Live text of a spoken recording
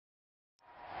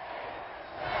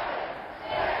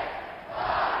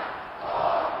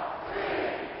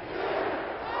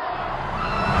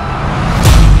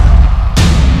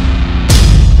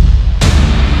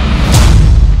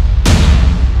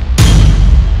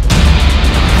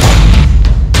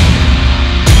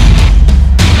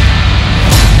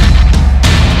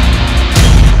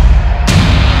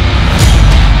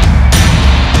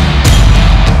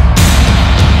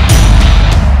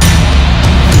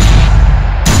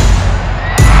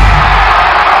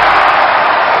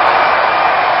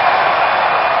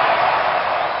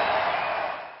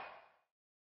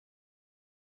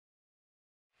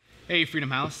Hey,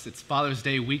 Freedom House, it's Father's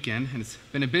Day weekend, and it's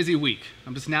been a busy week.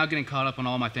 I'm just now getting caught up on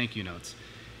all my thank you notes.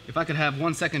 If I could have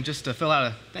 1 second just to fill out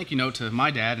a thank you note to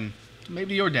my dad, and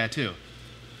maybe your dad too.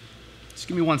 Just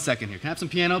give me 1 second here. Can I have some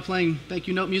piano playing thank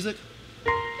you note music?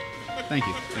 Thank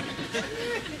you.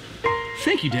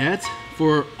 Thank you, dads,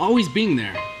 for always being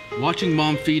there, watching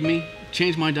mom feed me,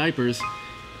 change my diapers,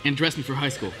 and dress me for high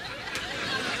school.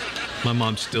 My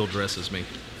mom still dresses me.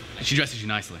 She dresses you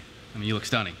nicely. I mean, you look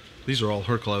stunning. These are all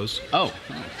her clothes. Oh,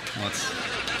 well, that's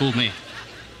fooled me.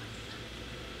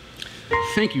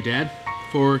 Thank you, Dad,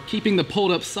 for keeping the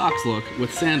pulled-up socks look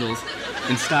with sandals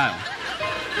in style,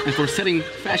 and for setting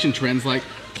fashion trends like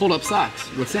pulled-up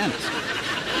socks with sandals.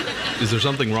 Is there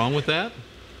something wrong with that?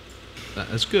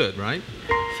 That's good, right?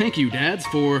 Thank you, Dads,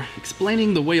 for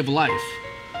explaining the way of life,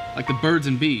 like the birds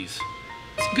and bees.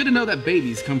 It's good to know that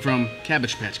babies come from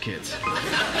Cabbage Patch Kids.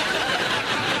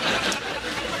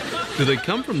 Do they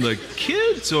come from the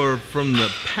kids or from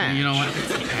the patch? You know what? It's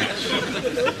the patch.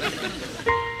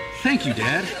 Thank you,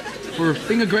 Dad, for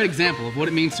being a great example of what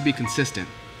it means to be consistent.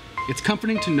 It's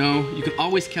comforting to know you can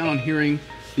always count on hearing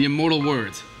the immortal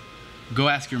words, "Go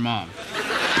ask your mom."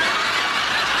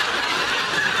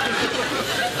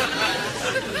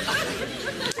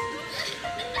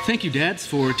 Thank you, Dads,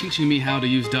 for teaching me how to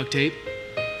use duct tape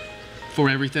for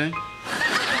everything.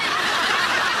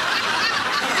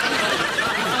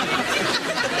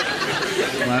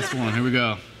 Last one, here we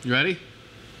go. You ready?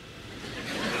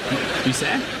 You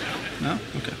sad? No?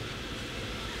 Okay.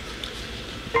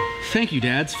 Thank you,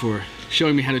 Dads, for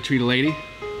showing me how to treat a lady.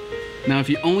 Now, if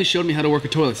you only showed me how to work a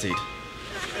toilet seat.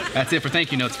 That's it for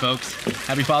thank you notes, folks.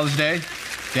 Happy Father's Day.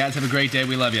 Dads, have a great day.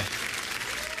 We love you.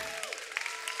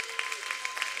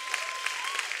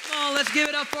 Come on, let's give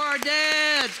it up for our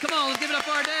dads. Come on, let's give it up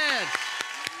for our dads.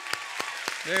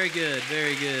 Very good,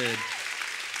 very good.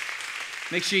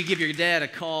 Make sure you give your dad a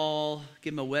call,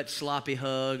 give him a wet, sloppy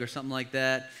hug or something like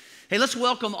that. Hey, let's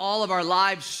welcome all of our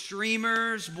live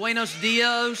streamers. Buenos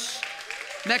dias,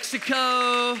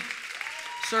 Mexico,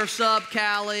 Surf's Up,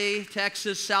 Cali,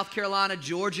 Texas, South Carolina,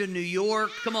 Georgia, New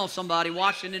York. Come on, somebody,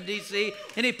 Washington, D.C.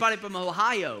 Anybody from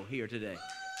Ohio here today?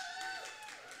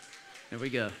 There we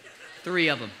go. 3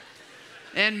 of them.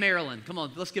 And Maryland. Come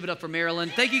on, let's give it up for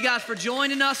Maryland. Thank you guys for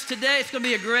joining us today. It's going to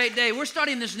be a great day. We're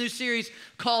starting this new series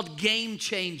called Game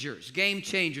Changers. Game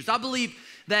Changers. I believe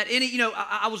that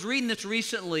I was reading this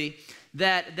recently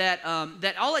that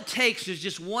all it takes is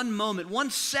just one moment,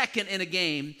 1 second in a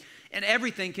game, and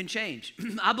everything can change.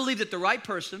 I believe that the right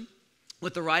person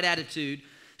with the right attitude,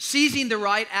 seizing the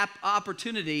right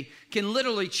opportunity, can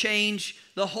literally change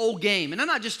the whole game. And I'm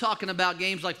not just talking about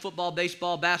games like football,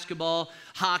 baseball, basketball,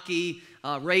 hockey,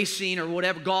 racing, or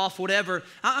whatever, golf, whatever.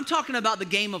 I'm talking about the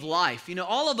game of life. You know,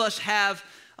 all of us have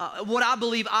what I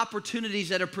believe opportunities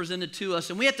that are presented to us,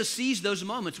 and we have to seize those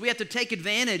moments. We have to take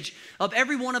advantage of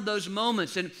every one of those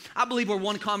moments. And I believe we're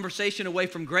one conversation away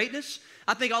from greatness.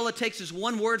 I think all it takes is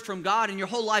one word from God, and your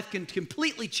whole life can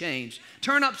completely change.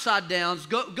 Turn upside down,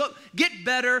 go, get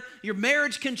better. Your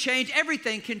marriage can change.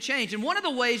 Everything can change. And one of the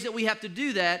ways that we have to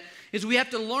do that is we have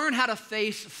to learn how to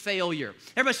face failure.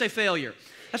 Everybody say failure.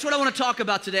 That's what I want to talk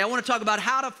about today. I want to talk about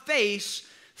how to face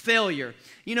failure.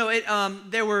 You know,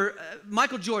 there were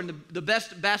Michael Jordan, the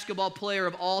best basketball player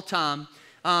of all time.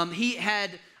 He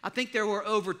had, I think there were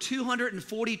over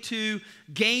 242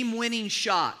 game-winning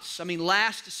shots. I mean,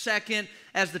 last second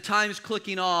as the time is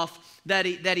clicking off that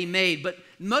he made. But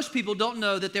most people don't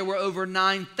know that there were over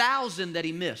 9,000 that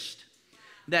he missed.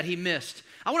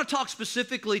 I want to talk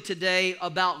specifically today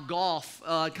about golf.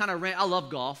 I love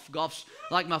golf. Golf's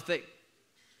like my favorite.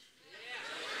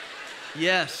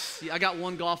 Yes, I got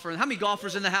one golfer. How many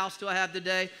golfers in the house do I have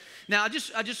today? Now, I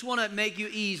just want to make you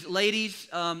ease. Ladies,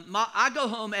 I go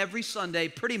home every Sunday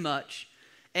pretty much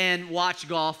and watch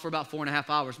golf for about 4.5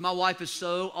 hours. My wife is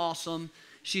so awesome.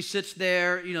 She sits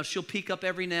there, you know, she'll peek up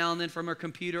every now and then from her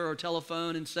computer or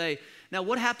telephone and say, "Now,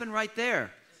 what happened right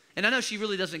there?" And I know she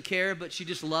really doesn't care, but she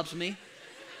just loves me,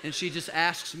 and she just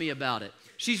asks me about it.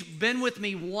 She's been with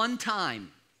me one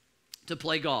time to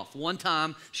play golf. One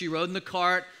time, she rode in the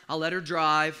cart. I let her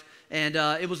drive. And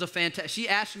it was a fantastic. She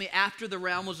asked me after the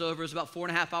round was over, it was about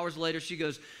 4.5 hours later, she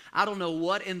goes, "I don't know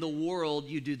what in the world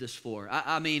you do this for.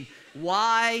 I mean,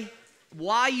 why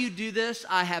you do this,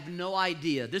 I have no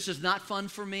idea. This is not fun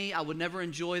for me. I would never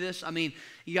enjoy this. I mean,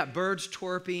 you got birds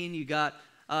twerping, you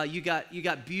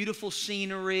got beautiful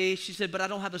scenery." She said, "But I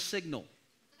don't have a signal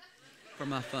for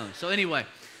my phone." So anyway,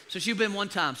 so she's been one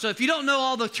time. So if you don't know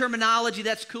all the terminology,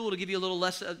 that's cool to give you a little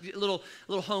lesson, a little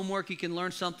homework. You can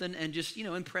learn something and just, you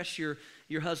know, impress your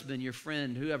husband, your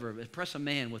friend, whoever. Impress a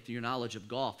man with your knowledge of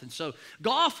golf. And so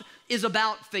golf is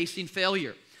about facing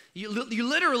failure. You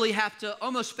literally have to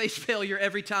almost face failure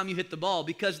every time you hit the ball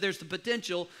because there's the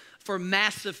potential for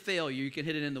massive failure. You can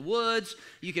hit it in the woods.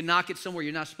 You can knock it somewhere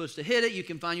you're not supposed to hit it. You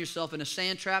can find yourself in a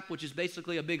sand trap, which is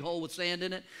basically a big hole with sand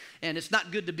in it, and it's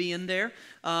not good to be in there.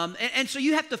 And so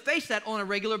you have to face that on a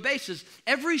regular basis.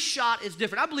 Every shot is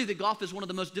different. I believe that golf is one of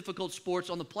the most difficult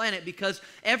sports on the planet because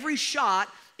every shot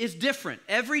is different.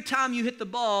 Every time you hit the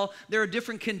ball, there are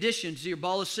different conditions. Your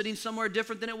ball is sitting somewhere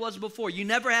different than it was before. You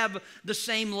never have the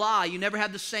same lie. You never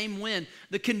have the same wind.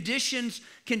 The conditions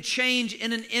can change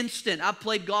in an instant. I've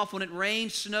played golf when it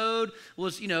rained, snowed,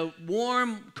 was,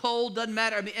 warm, cold, doesn't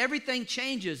matter. I mean, everything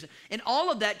changes. And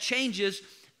all of that changes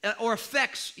or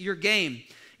affects your game.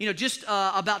 Just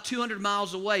about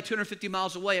 250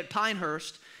 miles away at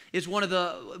Pinehurst is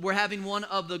we're having one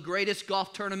of the greatest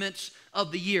golf tournaments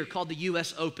of the year called the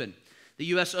U.S. Open. The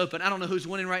U.S. Open. I don't know who's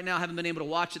winning right now. I haven't been able to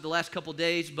watch it the last couple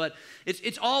days, but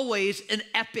it's always an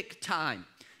epic time.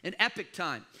 An epic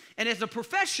time. And as a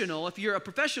professional, if you're a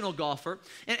professional golfer,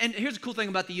 and here's the cool thing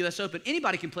about the U.S. Open,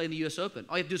 anybody can play in the U.S. Open.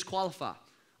 All you have to do is qualify.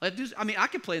 I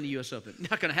could play in the U.S. Open.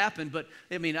 Not going to happen, but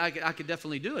I could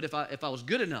definitely do it if I was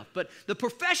good enough. But the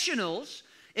professionals,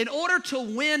 in order to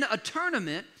win a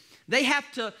tournament, they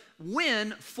have to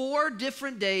win 4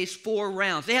 different days, 4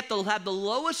 rounds. They have to have the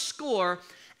lowest score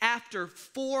after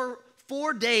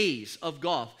four days of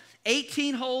golf.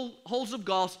 18 holes of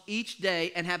golf each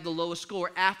day and have the lowest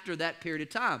score after that period of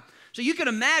time. So you can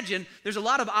imagine there's a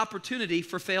lot of opportunity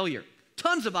for failure.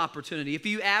 Tons of opportunity. If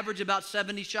you average about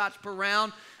 70 shots per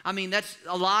round, that's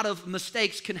a lot of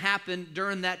mistakes can happen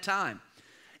during that time.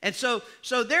 And so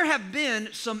there have been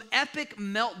some epic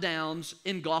meltdowns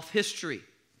in golf history.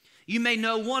 You may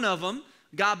know one of them,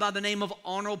 a guy by the name of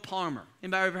Arnold Palmer.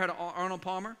 Anybody ever had an Arnold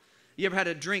Palmer? You ever had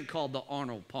a drink called the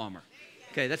Arnold Palmer?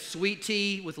 Okay, that's sweet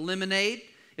tea with lemonade.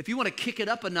 If you want to kick it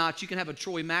up a notch, you can have a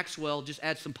Troy Maxwell, just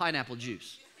add some pineapple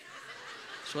juice.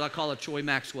 That's what I call a Troy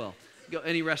Maxwell. Go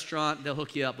any restaurant, they'll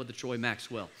hook you up with a Troy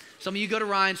Maxwell. Some of you go to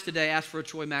Ryan's today, ask for a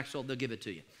Troy Maxwell, they'll give it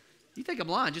to you. You think I'm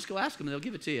lying, just go ask them and they'll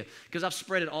give it to you because I've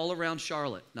spread it all around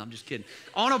Charlotte. No, I'm just kidding.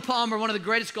 Arnold Palmer, one of the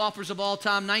greatest golfers of all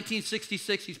time,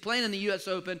 1966. He's playing in the U.S.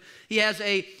 Open. He has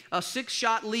a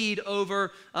 6-shot lead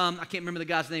over, I can't remember the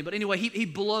guy's name, but anyway, he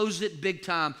blows it big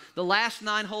time. The last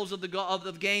 9 holes of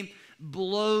the game,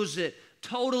 blows it,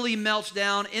 totally melts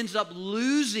down, ends up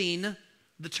losing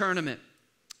the tournament.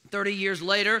 30 years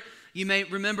later, you may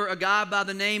remember a guy by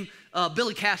the name,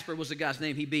 Billy Casper was the guy's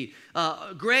name he beat.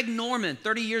 Greg Norman,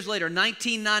 30 years later,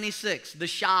 1996, the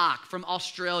Shock from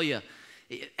Australia.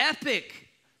 Epic,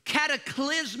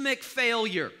 cataclysmic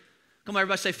failure. Come on,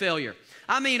 everybody say failure.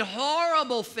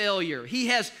 Horrible failure. He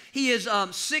is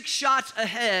 6 shots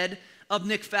ahead of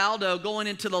Nick Faldo going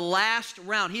into the last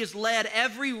round. He has led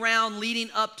every round leading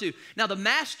up to. Now, the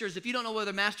Masters, if you don't know where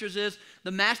the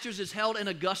Masters is held in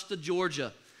Augusta,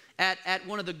 Georgia. At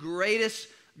one of the greatest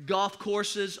golf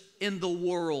courses in the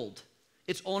world.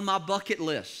 It's on my bucket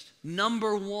list.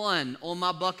 Number 1 on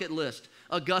my bucket list,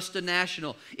 Augusta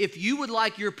National. If you would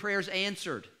like your prayers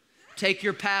answered, take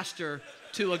your pastor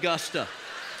to Augusta.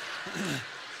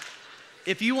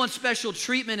 If you want special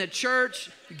treatment at church,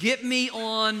 get me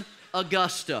on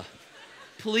Augusta.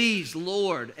 Please,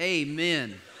 Lord,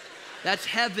 amen. That's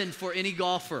heaven for any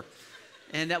golfer.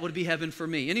 And that would be heaven for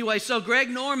me. Anyway, so Greg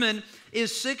Norman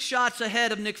is 6 shots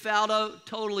ahead of Nick Faldo,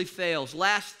 totally fails.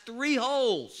 Last 3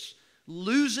 holes,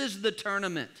 loses the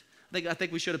tournament. I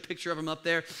think we showed a picture of him up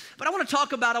there. But I want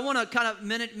to kind of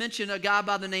mention a guy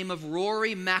by the name of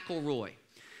Rory McIlroy.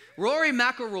 Rory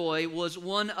McIlroy was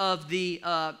one of the,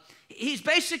 he's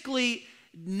basically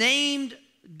deemed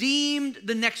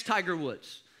the next Tiger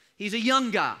Woods. He's a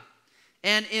young guy.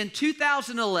 And in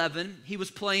 2011, he was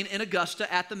playing in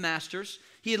Augusta at the Masters.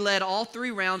 He had led all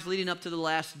 3 rounds leading up to the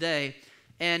last day,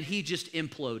 and he just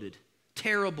imploded.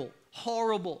 Terrible,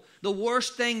 horrible, the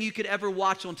worst thing you could ever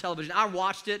watch on television. I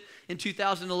watched it in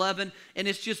 2011, and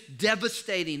it's just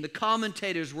devastating. The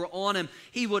commentators were on him.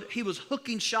 He was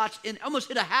hooking shots in, almost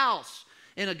hit a house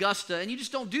in Augusta, and you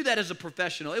just don't do that as a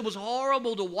professional. It was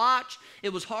horrible to watch.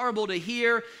 It was horrible to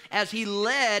hear. As he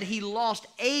led, he lost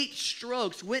 8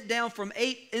 strokes, went down from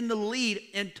 8 in the lead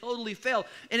and totally failed.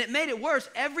 And it made it worse.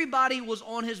 Everybody was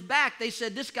on his back. They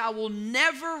said, this guy will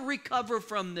never recover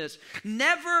from this.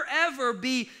 Never, ever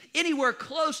be anywhere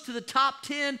close to the top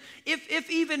 10, if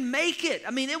even make it.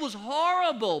 It was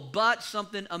horrible, but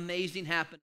something amazing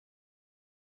happened.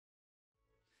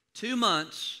 2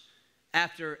 months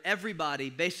after everybody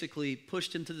basically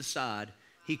pushed him to the side,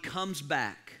 he comes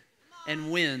back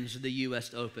and wins the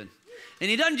U.S. Open. And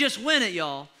he doesn't just win it,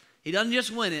 y'all. He doesn't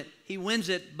just win it. He wins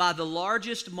it by the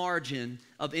largest margin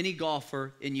of any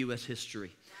golfer in U.S.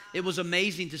 history. it was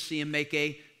amazing to see him make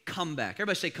a comeback.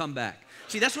 Everybody say comeback.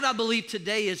 See, that's what I believe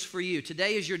today is for you.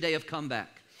 Today is your day of comeback.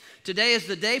 Today is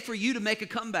the day for you to make a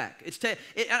comeback.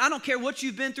 I don't care what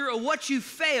you've been through or what you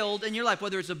failed in your life,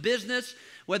 whether it's a business,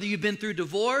 whether you've been through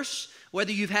divorce,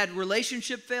 whether you've had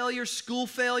relationship failure, school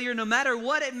failure, no matter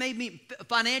what it may be,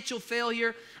 financial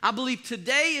failure. I believe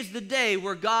today is the day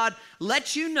where God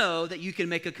lets you know that you can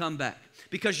make a comeback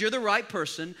because you're the right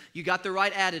person, you got the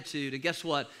right attitude, and guess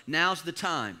what? Now's the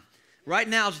time. Right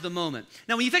now's the moment.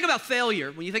 Now, when you think about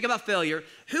failure,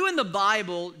 who in the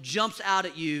Bible jumps out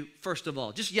at you first of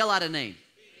all? Just yell out a name.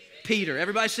 Peter.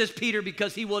 Everybody says Peter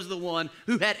because he was the one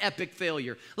who had epic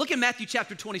failure. Look at Matthew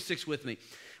chapter 26 with me.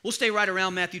 We'll stay right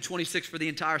around Matthew 26 for the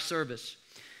entire service.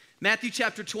 Matthew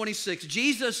chapter 26.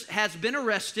 Jesus has been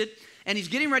arrested, and he's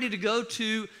getting ready to go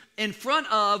in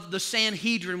front of the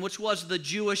Sanhedrin, which was the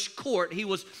Jewish court. He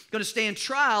was going to stand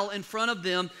trial in front of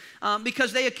them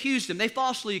because they accused him. They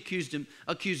falsely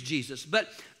accused Jesus. But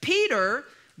Peter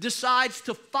decides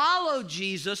to follow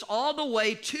Jesus all the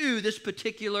way to this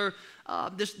particular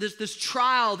this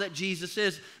trial that Jesus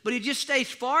is. But he just stays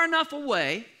far enough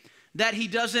away that he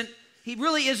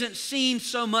really isn't seen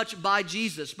so much by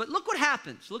Jesus. But look what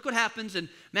happens. Look what happens in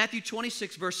Matthew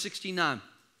 26, verse 69.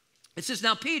 It says,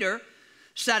 now Peter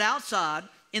sat outside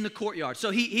in the courtyard.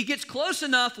 So he gets close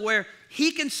enough where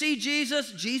he can see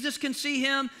Jesus, Jesus can see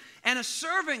him, and a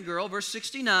servant girl, verse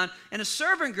 69, and a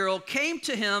servant girl came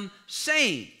to him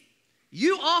saying,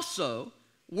 you also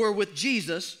were with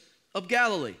Jesus of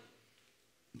Galilee.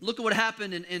 Look at what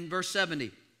happened in verse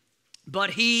 70.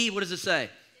 But he, what does it say?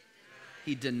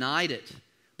 He denied it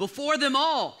before them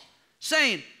all,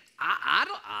 saying, I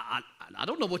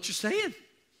don't know what you're saying.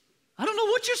 I don't know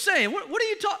what you're saying.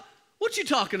 What you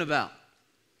talking about?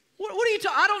 What are you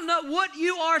talking? I don't know what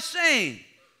you are saying.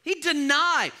 He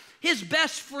denied his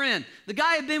best friend, the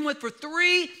guy I've been with for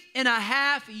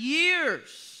 3.5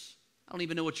 years. I don't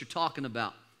even know what you're talking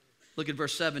about. Look at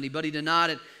verse 70. But he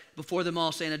denied it before them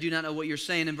all, saying, I do not know what you're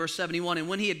saying. In verse 71, and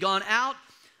when he had gone out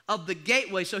of the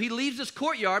gateway, so he leaves this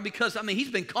courtyard because, he's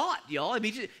been caught, y'all.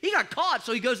 he got caught,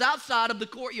 so he goes outside of the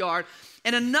courtyard,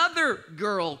 and another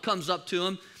girl comes up to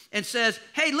him and says,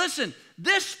 hey, listen,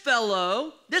 this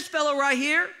fellow right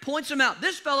here, points him out.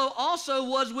 This fellow also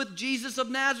was with Jesus of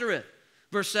Nazareth.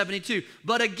 Verse 72.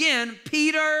 But again,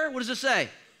 Peter, what does it say?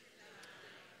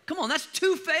 Come on, that's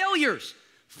 2 failures.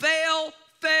 Fail.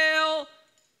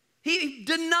 He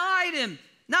denied him.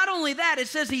 Not only that, it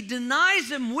says he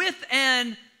denies him with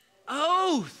an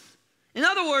oath. In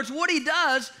other words, what he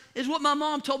does is what my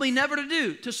mom told me never to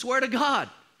do, to swear to God.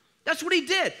 That's what he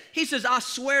did. He says, I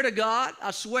swear to God, I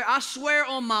swear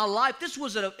on my life. This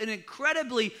was an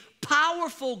incredibly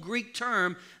powerful Greek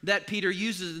term that Peter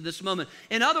uses in this moment.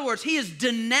 In other words, he is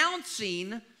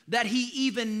denouncing that he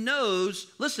even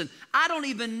knows. Listen, I don't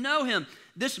even know him.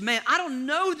 This man, I don't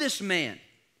know this man.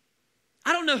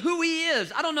 I don't know who he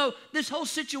is. I don't know this whole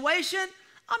situation.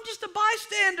 I'm just a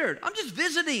bystander. I'm just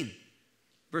visiting.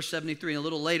 Verse 73, and a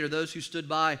little later, those who stood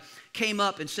by came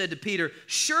up and said to Peter,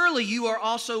 surely you are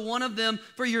also one of them,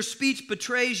 for your speech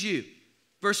betrays you.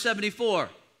 Verse 74,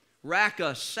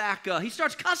 Raka, Saka. He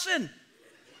starts cussing.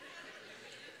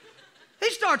 He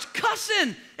starts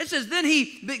cussing. It says, then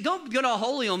don't get all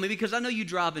holy on me because I know you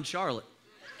drive in Charlotte.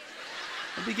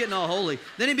 Don't be getting all holy.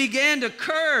 Then he began to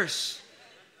curse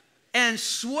and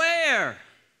swear.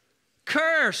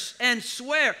 Curse and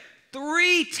swear.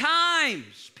 3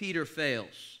 times Peter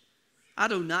fails. I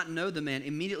do not know the man.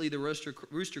 Immediately the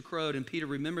rooster crowed, and Peter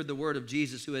remembered the word of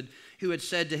Jesus who had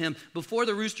said to him, before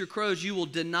the rooster crows, you will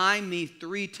deny me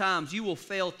 3 times. You will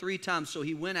fail 3 times. So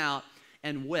he went out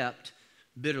and wept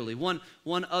bitterly. One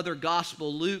other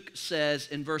gospel, Luke says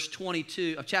in verse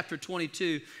 22 of chapter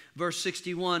 22, verse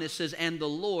 61, it says, and the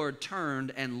Lord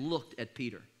turned and looked at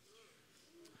Peter.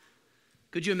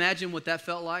 Could you imagine what that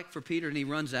felt like for Peter? And he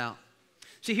runs out.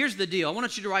 See, here's the deal. I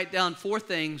want you to write down 4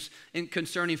 things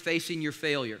concerning facing your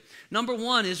failure. Number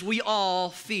 1 is we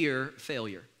all fear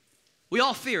failure. We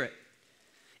all fear it.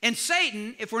 And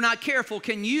Satan, if we're not careful,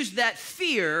 can use that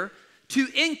fear to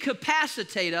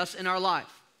incapacitate us in our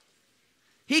life.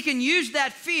 He can use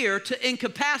that fear to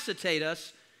incapacitate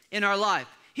us in our life.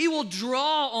 He will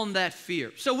draw on that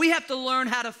fear. So we have to learn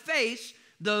how to face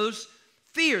those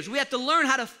fears. We have to learn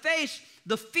how to face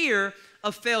the fear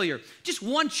of failure. Just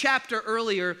 1 chapter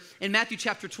earlier in Matthew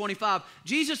chapter 25,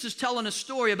 Jesus is telling a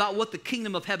story about what the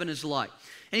kingdom of heaven is like.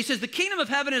 And he says, the kingdom of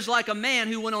heaven is like a man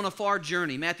who went on a far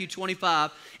journey, Matthew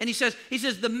 25. And he says,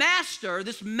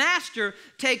 this master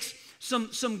takes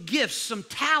some gifts, some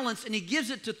talents, and he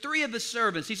gives it to 3 of his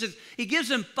servants. He says, he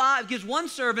gives one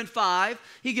servant 5,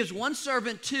 he gives one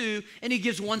servant 2, and he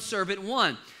gives one servant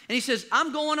 1. And he says,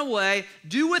 I'm going away.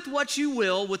 Do with what you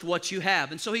will with what you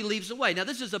have. And so he leaves away. Now,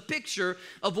 this is a picture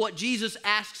of what Jesus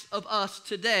asks of us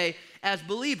today as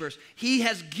believers. He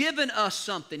has given us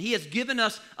something. He has given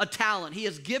us a talent. He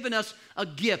has given us a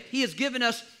gift. He has given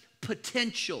us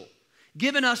potential.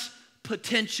 Given us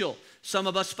potential. Some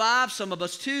of us 5, some of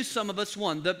us 2, some of us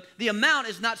 1. The amount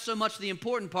is not so much the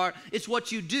important part. It's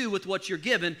what you do with what you're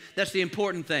given that's the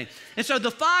important thing. And so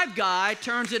the 5 guy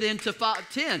turns it into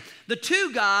 10. The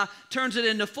 2 guy turns it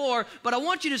into 4. But I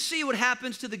want you to see what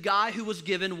happens to the guy who was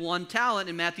given 1 talent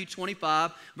in Matthew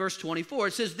 25, verse 24.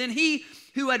 It says, then he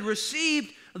who had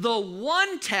received the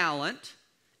 1 talent,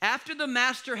 after the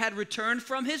master had returned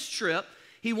from his trip,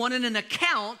 he wanted an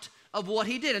account of what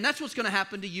he did. And that's what's going to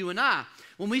happen to you and I.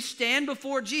 When we stand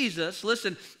before Jesus,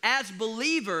 listen, as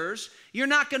believers, you're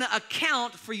not going to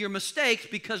account for your mistakes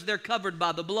because they're covered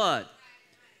by the blood.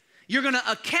 You're going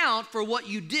to account for what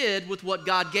you did with what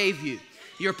God gave you,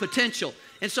 your potential.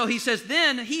 And so he says,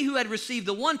 then he who had received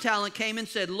the 1 talent came and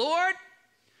said, Lord,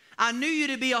 I knew you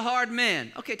to be a hard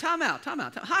man. Okay, time out.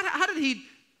 How did he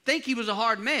think he was a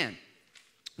hard man?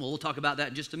 Well, we'll talk about that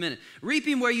in just a minute.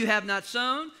 Reaping where you have not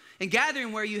sown, and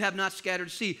gathering where you have not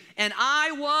scattered seed. And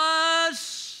I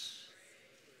was,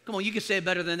 come on, you can say it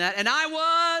better than that. And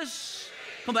I was,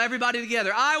 come on, everybody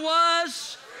together. I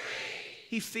was,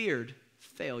 he feared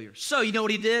failure. So you know what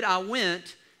he did? I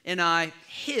went and I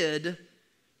hid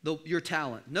your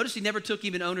talent. Notice he never took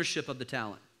even ownership of the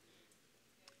talent.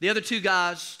 The other 2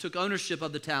 guys took ownership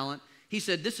of the talent. He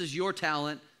said, this is your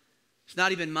talent. It's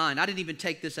not even mine. I didn't even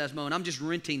take this as mine. I'm just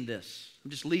renting this.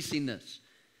 I'm just leasing this.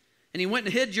 And he went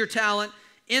and hid your talent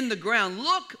in the ground.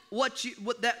 Look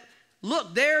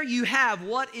look, there you have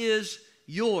what is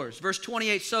yours. Verse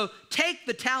 28, so take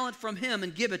the talent from him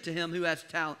and give it to him who has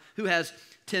talent, who has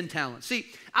 10 talents. See,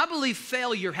 I believe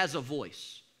failure has a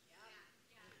voice.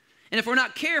 And if we're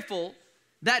not careful,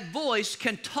 that voice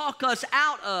can talk us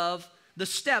out of the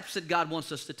steps that God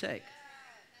wants us to take.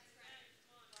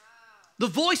 The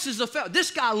voices of failure.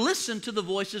 This guy listened to the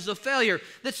voices of failure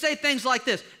that say things like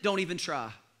this, don't even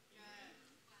try.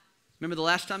 Remember the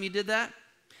last time you did that?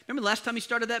 Remember the last time you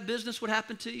started that business, what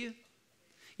happened to you?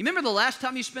 You remember the last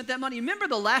time you spent that money? You remember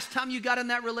the last time you got in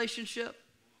that relationship?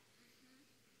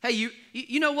 Hey,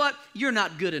 you know what? You're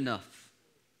not good enough.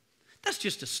 That's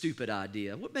just a stupid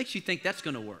idea. What makes you think that's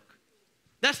going to work?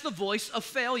 That's the voice of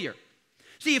failure.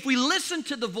 See, if we listen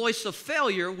to the voice of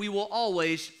failure, we will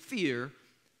always fear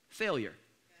failure.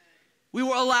 We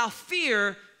will allow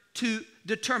fear to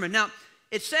determine. Now,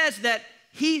 it says that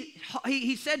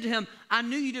he said to him, I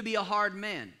knew you to be a hard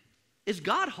man. Is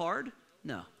God hard?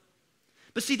 No.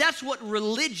 But see, that's what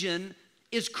religion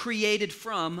is created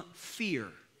from, fear.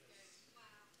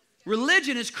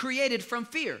 Religion is created from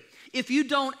fear. If you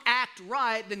don't act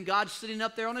right, then God's sitting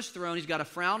up there on his throne. He's got a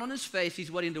frown on his face.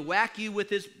 He's waiting to whack you with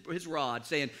his rod,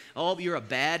 saying, oh, you're a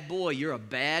bad boy. You're a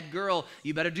bad girl.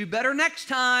 You better do better next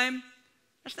time.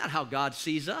 That's not how God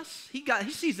sees us. He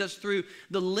sees us through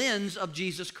the lens of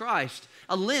Jesus Christ,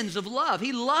 a lens of love.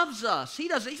 He loves us.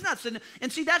 He's not sitting,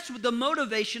 and see, that's the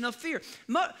motivation of fear.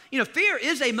 Fear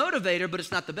is a motivator, but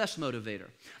it's not the best motivator.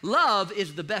 Love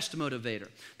is the best motivator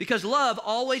because love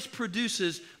always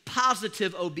produces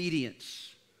positive obedience,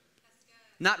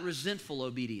 not resentful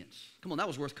obedience. Come on, that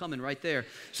was worth coming right there.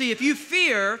 See, if you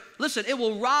fear, listen, it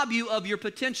will rob you of your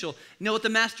potential. You know what the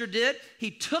master did?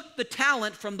 He took the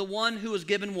talent from the one who was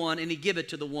given 1 and he gave it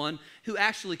to the one who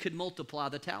actually could multiply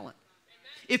the talent.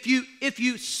 If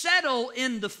you settle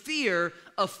in the fear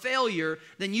of failure,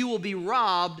 then you will be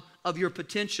robbed of your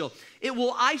potential. It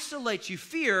will isolate you.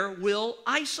 Fear will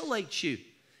isolate you.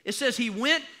 It says he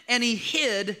went and he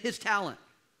hid his talent.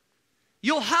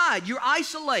 You'll hide, you'll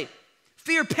isolate.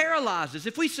 Fear paralyzes.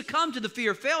 If we succumb to the fear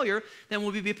of failure, then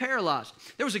we'll be paralyzed.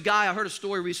 There was a guy, I heard a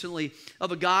story recently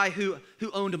of a guy who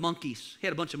owned monkeys. He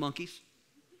had a bunch of monkeys.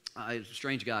 He was a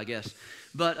strange guy, I guess.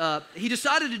 But he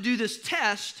decided to do this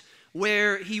test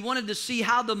where he wanted to see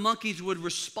how the monkeys would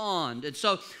respond. And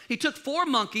so he took 4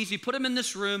 monkeys, he put them in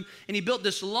this room, and he built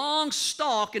this long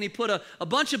stalk, and he put a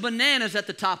bunch of bananas at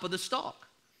the top of the stalk.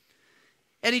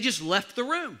 And he just left the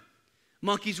room.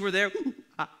 Monkeys were there.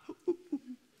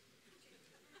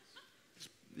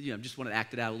 Just want to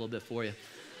act it out a little bit for you.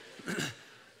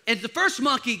 And the first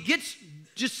monkey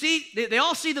they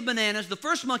all see the bananas. The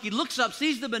first monkey looks up,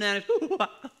 sees the bananas,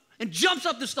 and jumps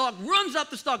up the stalk, runs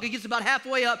up the stalk. He gets about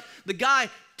halfway up. The guy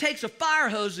takes a fire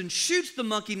hose and shoots the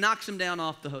monkey, knocks him down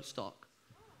off the stalk.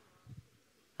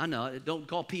 I know, don't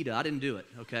call PETA. I didn't do it,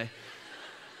 okay?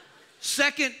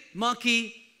 Second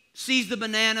monkey sees the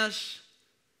bananas,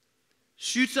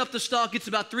 shoots up the stalk, gets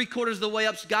about 3/4 of the way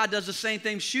up. God does the same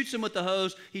thing, shoots him with the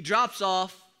hose. He drops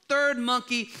off. third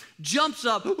monkey jumps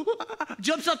up,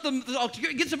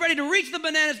 gets ready to reach the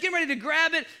bananas, getting ready to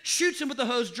grab it, shoots him with the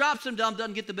hose, drops him down,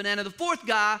 doesn't get the banana. The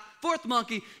fourth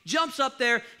monkey, jumps up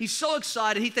there. He's so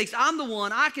excited. He thinks, I'm the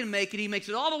one. I can make it. He makes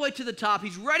it all the way to the top.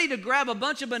 He's ready to grab a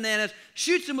bunch of bananas,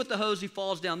 shoots him with the hose. He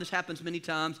falls down. This happens many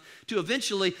times. To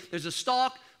eventually, there's a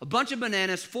stalk, a bunch of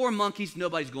bananas, 4 monkeys.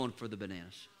 Nobody's going for the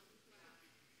bananas.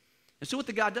 And so what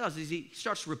the guy does is he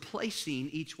starts replacing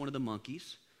each one of the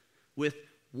monkeys with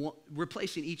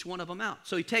replacing each one of them out.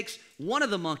 So he takes one of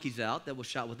the monkeys out that was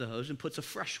shot with the hose and puts a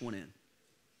fresh one in.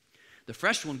 The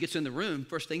fresh one gets in the room.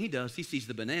 First thing he does, he sees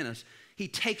the bananas. He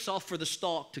takes off for the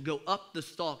stalk to go up the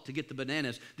stalk to get the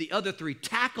bananas. The other 3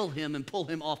 tackle him and pull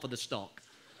him off of the stalk.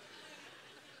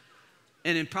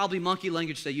 And in probably monkey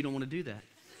language say, you don't want to do that.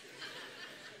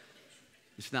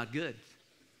 It's not good.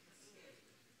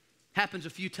 Happens a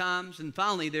few times, and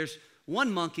finally there's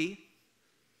one monkey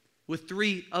with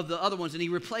 3 of the other ones, and he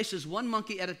replaces one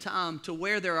monkey at a time to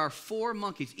where there are 4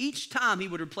 monkeys. Each time he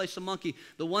would replace a monkey,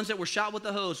 the ones that were shot with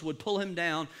the hose would pull him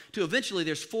down to eventually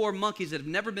there's 4 monkeys that have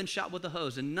never been shot with the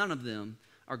hose, and none of them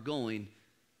are going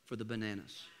for the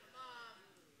bananas.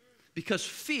 Because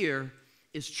fear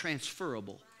is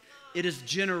transferable. It is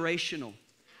generational.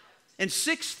 And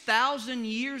 6,000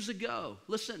 years ago,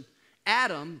 listen,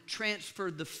 Adam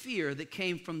transferred the fear that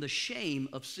came from the shame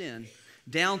of sin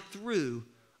down through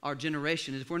our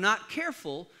generation. And if we're not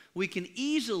careful, we can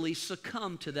easily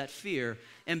succumb to that fear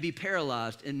and be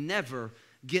paralyzed and never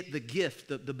get the gift,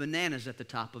 the bananas at the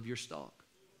top of your stalk.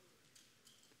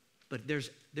 But there's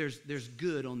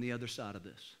good on the other side of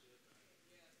this.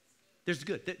 There's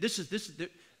good.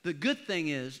 The good thing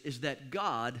is that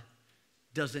God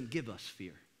doesn't give us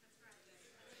fear.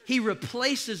 He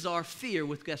replaces our fear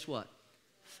with, guess what?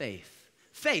 Faith.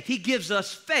 Faith. He gives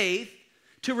us faith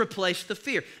to replace the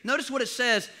fear. Notice what it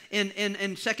says in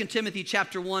 2 Timothy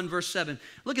chapter 1, verse 7.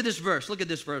 Look at this verse. Look at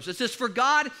this verse. It says, for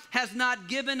God has not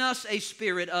given us a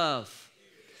spirit of.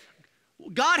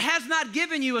 God has not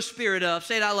given you a spirit of.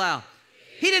 Say it out loud.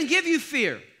 He didn't give you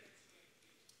fear.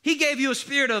 He gave you a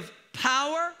spirit of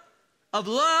power, of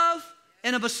love,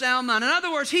 and of a sound mind. In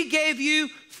other words, He gave you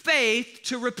faith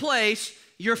to replace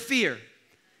your fear.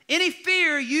 Any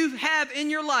fear you have in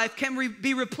your life can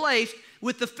be replaced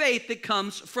with the faith that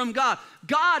comes from God.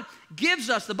 God gives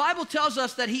us, the Bible tells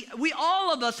us that we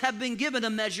all of us have been given a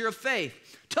measure of faith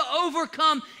to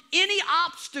overcome any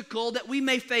obstacle that we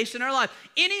may face in our life.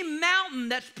 Any mountain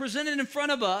that's presented in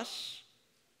front of us,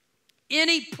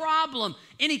 any problem,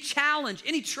 any challenge,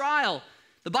 any trial,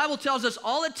 the Bible tells us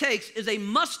all it takes is a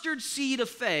mustard seed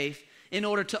of faith in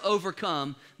order to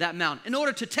overcome that mountain, in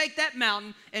order to take that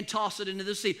mountain and toss it into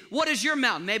the sea. What is your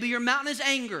mountain? Maybe your mountain is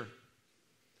anger.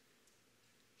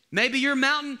 Maybe your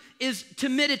mountain is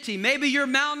timidity. Maybe your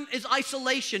mountain is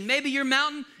isolation. Maybe your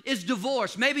mountain is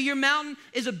divorce. Maybe your mountain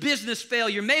is a business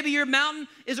failure. Maybe your mountain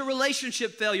is a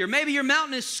relationship failure. Maybe your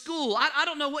mountain is school. I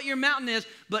don't know what your mountain is,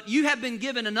 but you have been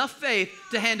given enough faith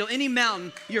to handle any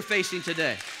mountain you're facing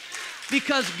today.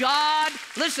 Because God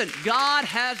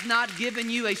has not given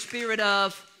you a spirit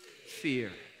of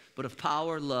fear, but of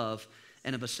power, love,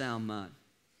 and of a sound mind.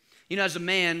 You know, as a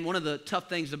man, one of the tough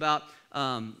things about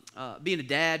being a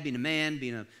dad, being a man,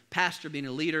 being a pastor, being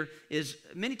a leader is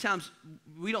many times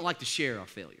we don't like to share our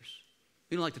failures.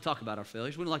 We don't like to talk about our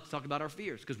failures. We don't like to talk about our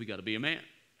fears because we got to be a man.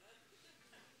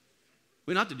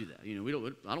 We don't have to do that. You know,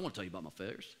 I don't want to tell you about my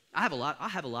failures. I have a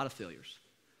lot of failures.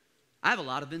 I have a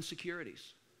lot of insecurities.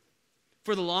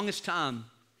 For the longest time,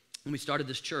 when we started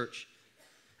this church,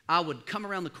 I would come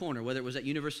around the corner, whether it was at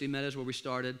University of Meadows where we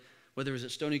started, whether it was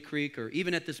at Stony Creek, or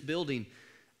even at this building,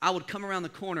 I would come around the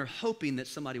corner hoping that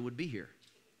somebody would be here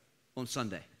on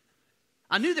Sunday.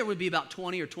 I knew there would be about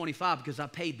 20 or 25 because I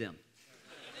paid them.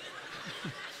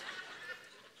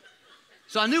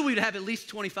 So I knew we'd have at least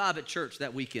 25 at church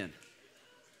that weekend.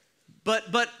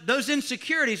 But those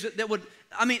insecurities that would,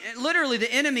 literally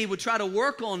the enemy would try to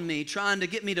work on me, trying to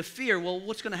get me to fear, well,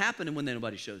 what's going to happen when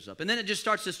nobody shows up? And then it just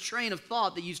starts this train of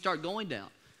thought that you start going down.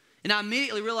 And I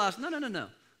immediately realized, no.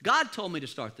 God told me to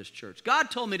start this church. God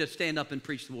told me to stand up and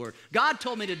preach the word. God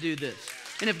told me to do this.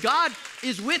 And if God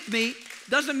is with me,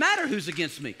 doesn't matter who's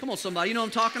against me. Come on, somebody, you know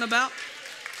what I'm talking about?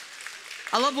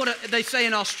 I love what they say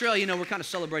in Australia. You know, we're kind of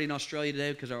celebrating Australia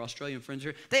today because our Australian friends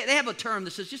are here. They have a term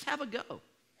that says, just have a go.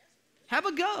 Have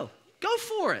a go. Go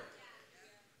for it.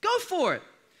 Go for it.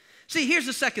 See, here's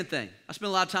the second thing. I spent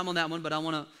a lot of time on that one, but I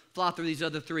want to fly through these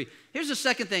other 3. Here's the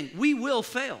second thing. We will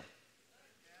fail.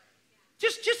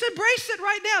 Just embrace it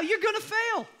right now. You're going to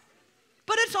fail.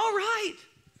 But it's all right.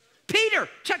 Peter,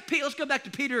 let's go back to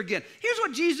Peter again. Here's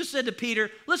what Jesus said to Peter.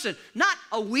 Listen, not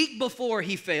a week before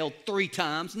he failed 3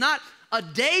 times, not a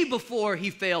day before he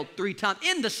failed 3 times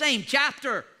in the same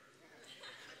chapter.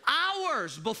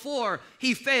 Hours before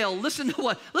he failed. Listen to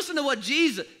what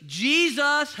Jesus,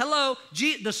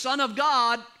 the Son of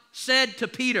God, said to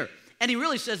Peter. And he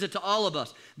really says it to all of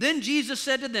us. Then Jesus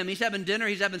said to them, he's having dinner,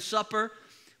 he's having supper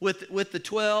with the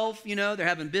 12, you know, they're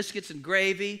having biscuits and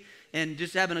gravy and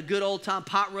just having a good old time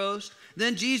pot roast.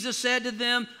 Then Jesus said to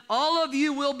them, all of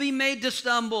you will be made to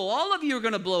stumble. All of you are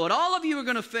going to blow it. All of you are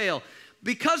going to fail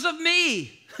because of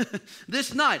me.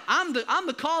 This night, I'm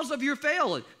the cause of your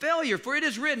failure. For it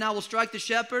is written, I will strike the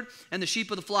shepherd, and the sheep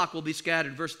of the flock will be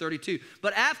scattered. Verse 32.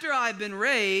 But after I've been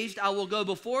raised, I will go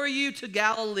before you to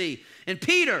Galilee. And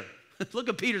Peter, look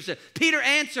what Peter said. Peter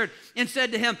answered and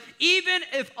said to him, even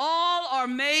if all are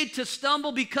made to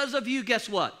stumble because of you, guess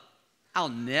what? I'll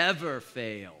never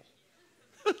fail.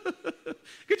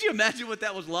 Could you imagine what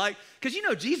that was like? Because you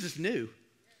know, Jesus knew.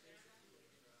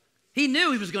 He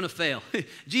knew he was going to fail.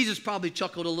 Jesus probably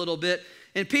chuckled a little bit.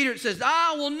 And Peter says,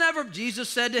 I will never. Jesus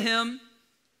said to him,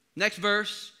 next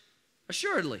verse,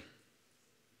 assuredly.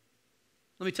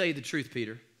 Let me tell you the truth,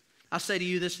 Peter. I say to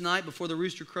you this night, before the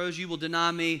rooster crows, you will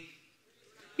deny me.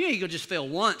 You ain't going to just fail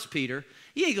once, Peter.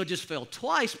 You ain't going to just fail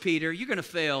twice, Peter. You're going to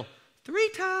fail 3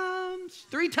 times.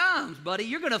 3 times, buddy.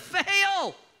 You're going to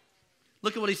fail.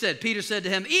 Look at what he said. Peter said to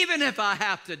him, even if I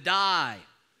have to die.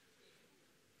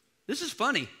 This is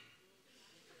funny.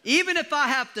 Even if I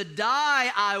have to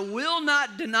die, I will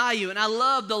not deny you. And I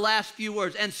love the last few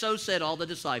words. And so said all the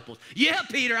disciples. Yeah,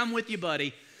 Peter, I'm with you,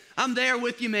 buddy. I'm there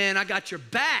with you, man. I got your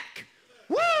back.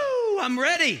 Woo! I'm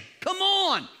ready. Come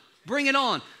on. Bring it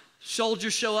on.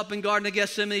 Soldiers show up in Garden of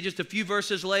Gethsemane just a few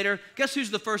verses later. Guess who's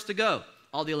the first to go?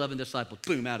 All the 11 disciples.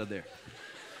 Boom, out of there.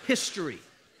 History.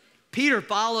 Peter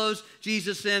follows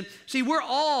Jesus in. See, we're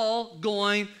all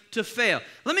going to fail.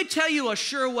 Let me tell you a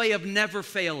sure way of never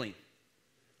failing.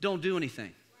 Don't do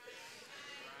anything.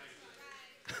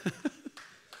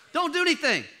 Don't do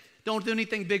anything. Don't do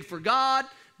anything big for God.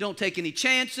 Don't take any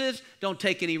chances. Don't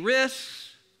take any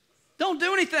risks. Don't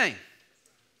do anything.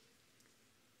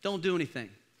 Don't do anything.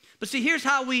 But see, here's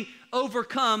how we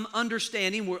overcome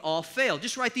understanding we're all failed.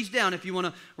 Just write these down if you want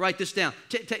to write this down.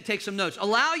 Take some notes.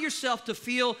 Allow yourself to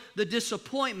feel the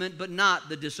disappointment, but not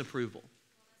the disapproval.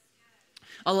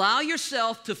 Allow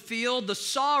yourself to feel the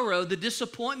sorrow, the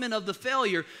disappointment of the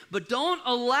failure, but don't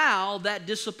allow that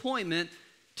disappointment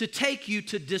to take you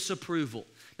to disapproval.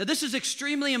 Now, this is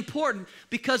extremely important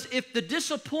because if the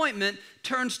disappointment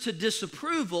turns to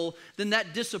disapproval, then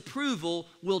that disapproval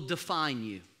will define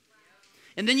you.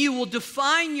 And then you will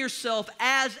define yourself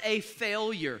as a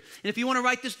failure. And if you want to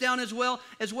write this down as well,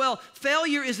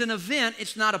 failure is an event,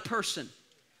 it's not a person.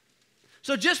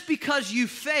 So just because you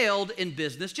failed in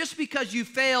business, just because you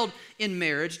failed in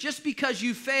marriage, just because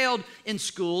you failed in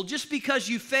school, just because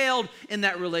you failed in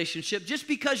that relationship, just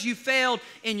because you failed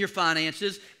in your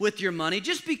finances with your money,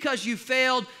 just because you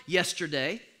failed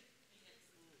yesterday,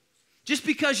 just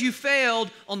because you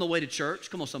failed on the way to church,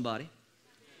 come on somebody,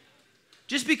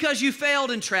 just because you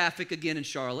failed in traffic again in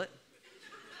Charlotte,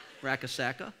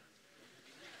 Rakasaka,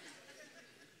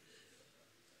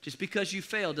 just because you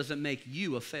failed doesn't make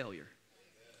you a failure.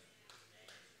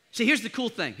 See, here's the cool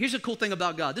thing. Here's the cool thing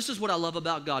about God. This is what I love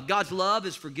about God. God's love,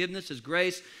 His forgiveness, His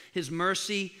grace, His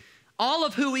mercy, all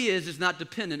of who He is not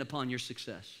dependent upon your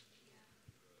success.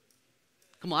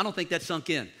 Come on, I don't think that sunk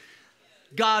in.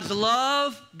 God's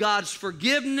love, God's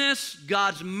forgiveness,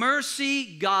 God's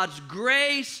mercy, God's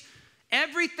grace,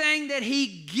 everything that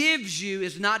He gives you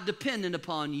is not dependent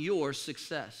upon your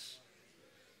success.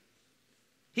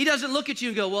 He doesn't look at you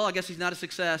and go, well, I guess he's not a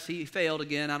success. He failed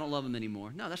again. I don't love him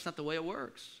anymore. No, that's not the way it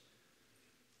works.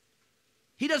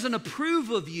 He doesn't approve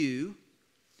of you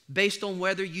based on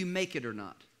whether you make it or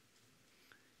not.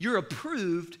 You're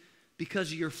approved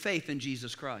because of your faith in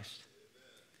Jesus Christ.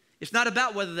 It's not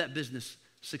about whether that business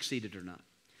succeeded or not.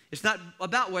 It's not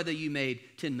about whether you made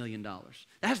 $10 million. That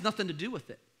has nothing to do with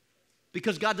it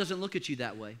because God doesn't look at you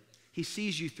that way. He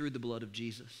sees you through the blood of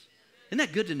Jesus. Isn't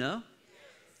that good to know?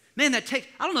 Man, I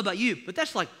don't know about you, but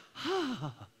that's like,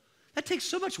 that takes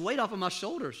so much weight off of my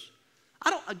shoulders. I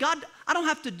don't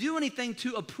have to do anything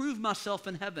to approve myself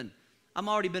in heaven. I'm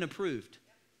already been approved.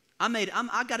 I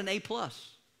got an A+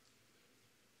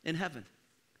 in heaven.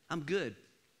 I'm good.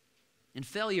 And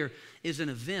failure is an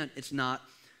event, it's not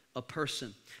a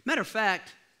person. Matter of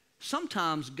fact,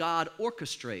 sometimes God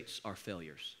orchestrates our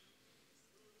failures.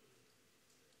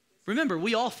 Remember,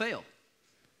 we all fail.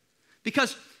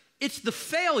 Because it's the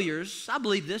failures, I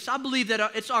believe this, I believe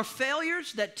that it's our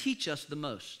failures that teach us the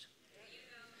most.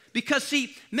 Because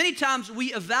see, many times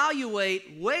we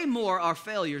evaluate way more our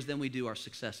failures than we do our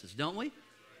successes, don't we?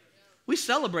 We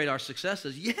celebrate our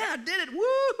successes. Yeah, I did it.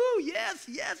 Woo-hoo. Yes,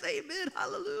 yes, amen,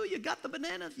 hallelujah. Got the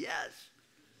bananas, yes.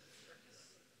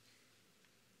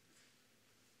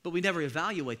 But we never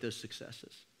evaluate those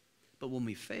successes. But when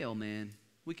we fail, man,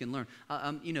 we can learn.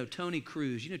 You know, Tony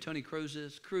Cruz. You know who Tony Cruz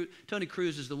is? Tony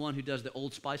Cruz is the one who does the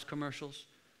Old Spice commercials.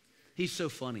 He's so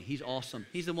funny. He's awesome.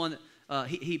 He's the one that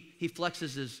he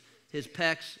flexes his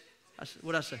pecs.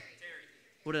 What did I say?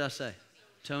 What did I say?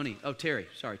 Tony. Oh, Terry.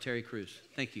 Sorry, Terry Cruz.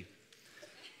 Thank you.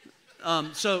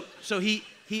 So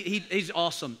he's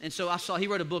awesome. And so he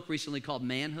wrote a book recently called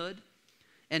Manhood.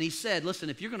 And he said, listen,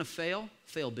 if you're going to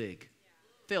fail big.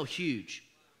 Fail huge.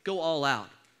 Go all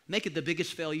out. Make it the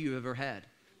biggest failure you've ever had.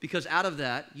 Because out of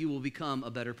that, you will become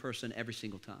a better person every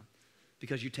single time.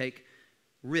 Because you take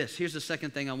risks. Here's the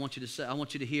second thing I want you to say. I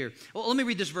want you to hear. Well, let me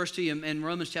read this verse to you in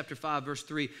Romans chapter 5, verse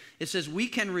 3. It says, we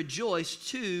can rejoice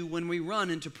too when we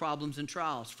run into problems and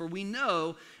trials, for we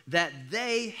know that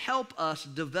they help us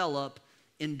develop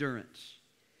endurance.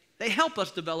 They help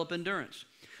us develop endurance.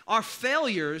 Our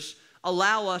failures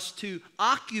allow us to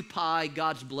occupy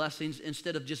God's blessings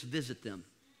instead of just visit them.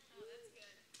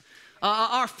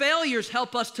 Our failures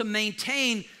help us to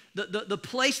maintain the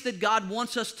place that God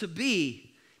wants us to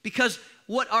be, because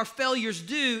what our failures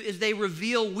do is they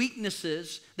reveal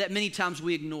weaknesses that many times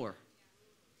we ignore.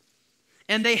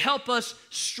 And they help us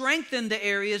strengthen the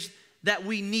areas that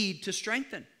we need to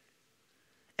strengthen.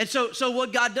 And so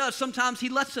what God does, sometimes he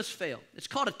lets us fail. It's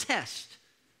called a test.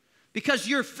 Because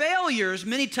your failures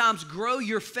many times grow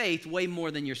your faith way more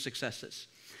than your successes.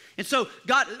 And so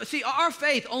our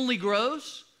faith only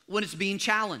grows when it's being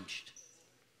challenged.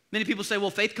 Many people say, well,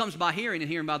 faith comes by hearing and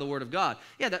hearing by the word of God.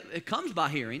 Yeah, it comes by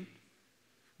hearing,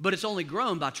 but it's only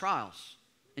grown by trials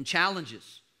and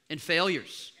challenges and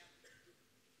failures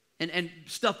and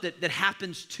stuff that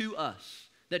happens to us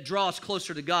that draw us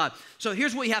closer to God. So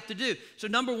here's what you have to do. So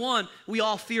number one, we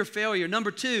all fear failure.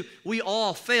 Number two, we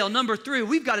all fail. Number three,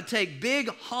 we've got to take big,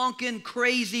 honking,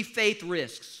 crazy faith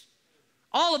risks.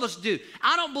 All of us do.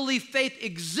 I don't believe faith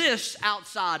exists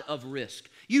outside of risk.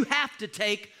 You have to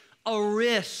take a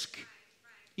risk.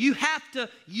 You have to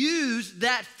use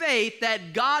that faith,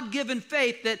 that God-given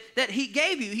faith that he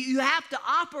gave you. You have to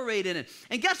operate in it.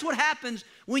 And guess what happens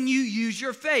when you use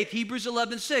your faith? Hebrews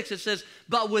 11:6, it says,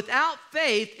 but without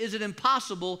faith is it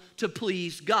impossible to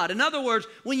please God. In other words,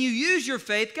 when you use your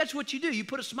faith, guess what you do? You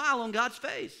put a smile on God's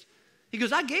face. He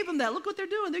goes, I gave them that. Look what they're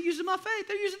doing. They're using my faith.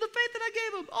 They're using the faith that I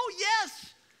gave them. Oh,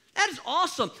 yes. That is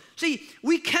awesome. See,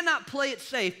 we cannot play it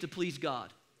safe to please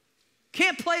God.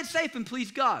 Can't play it safe and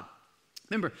please God.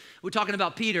 Remember, we're talking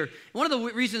about Peter. One of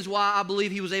the reasons why I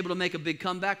believe he was able to make a big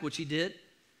comeback, which he did,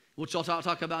 which I'll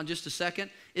talk about in just a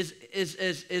second, is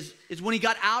when he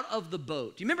got out of the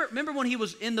boat. Do you remember when he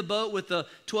was in the boat with the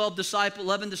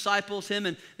 11 disciples, him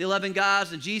and the 11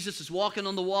 guys, and Jesus is walking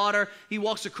on the water. He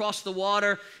walks across the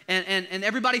water, and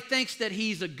everybody thinks that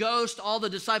he's a ghost. All the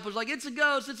disciples are like, it's a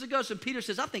ghost, it's a ghost. And Peter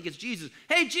says, I think it's Jesus.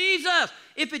 Hey, Jesus,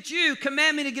 if it's you,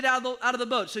 command me to get out of the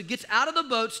boat. So he gets out of the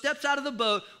boat, steps out of the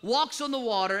boat, walks on the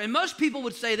water, and most people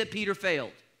would say that Peter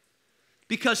failed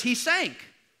because he sank.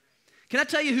 Can I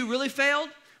tell you who really failed?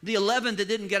 The 11 that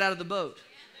didn't get out of the boat.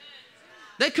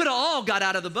 They could have all got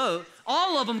out of the boat.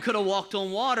 All of them could have walked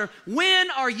on water. When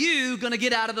are you going to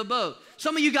get out of the boat?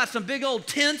 Some of you got some big old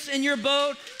tents in your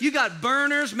boat. You got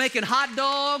burners making hot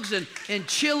dogs and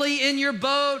chili in your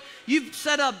boat. You've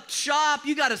set up shop.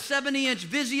 You got a 70-inch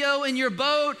Vizio in your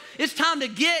boat. It's time to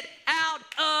get out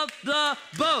of the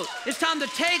boat. It's time to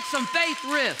take some faith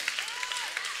risks.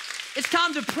 It's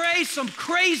time to pray some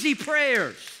crazy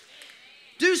prayers.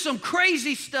 Do some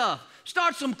crazy stuff.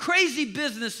 Start some crazy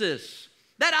businesses.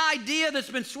 That idea that's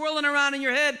been swirling around in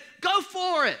your head, go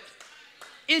for it.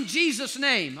 In Jesus'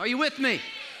 name. Are you with me?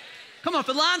 Come on, if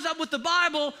it lines up with the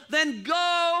Bible, then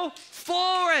go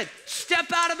for it. Step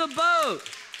out of the boat.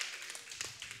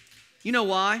 You know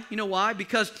why? You know why?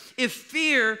 Because if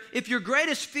your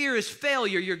greatest fear is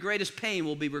failure, your greatest pain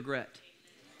will be regret.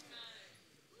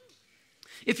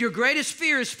 If your greatest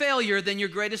fear is failure, then your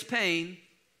greatest pain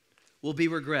will be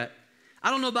regret. I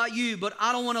don't know about you, but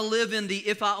I don't want to live in the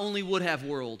if I only would have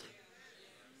world.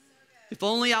 If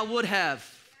only I would have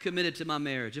committed to my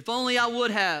marriage. If only I would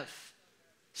have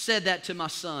said that to my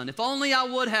son. If only I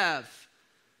would have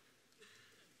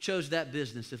chose that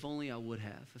business. If only I would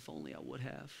have. If only I would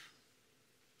have.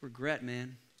 Regret,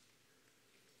 man.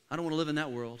 I don't want to live in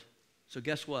that world. So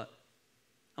guess what?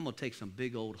 I'm going to take some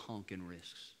big old honking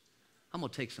risks. I'm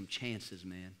going to take some chances,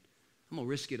 man. I'm going to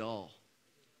risk it all.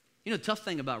 You know, the tough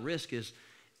thing about risk is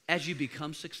as you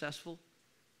become successful,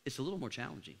 it's a little more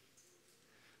challenging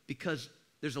because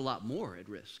there's a lot more at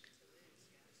risk.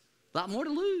 A lot more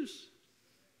to lose.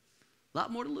 A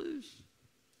lot more to lose.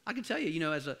 I can tell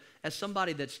you, as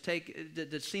somebody that's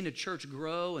seen a church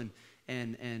grow and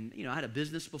I had a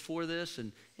business before this,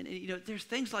 and there's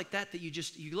things like that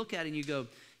you look at and you go,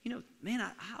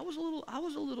 man, I was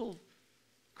a little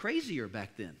crazier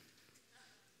back then.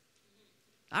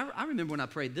 I remember when I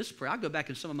prayed this prayer. I go back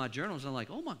in some of my journals and I'm like,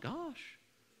 oh my gosh,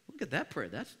 look at that prayer.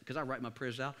 That's because I write my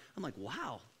prayers out. I'm like,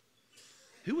 wow,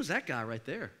 who was that guy right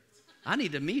there? I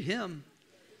need to meet him.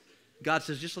 God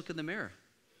says, just look in the mirror.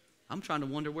 I'm trying to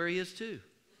wonder where he is too.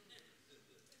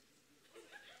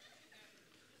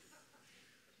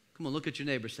 Come on, look at your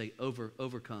neighbor. Say,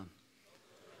 overcome.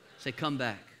 Say, come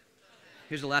back.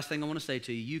 Here's the last thing I want to say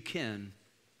to you. You can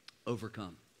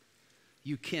overcome.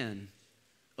 You can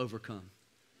overcome.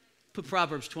 Put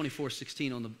Proverbs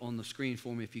 24:16 on the screen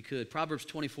for me if you could. Proverbs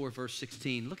 24, verse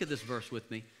 16. Look at this verse with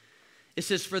me. It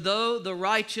says, for though the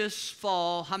righteous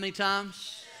fall, how many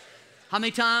times? How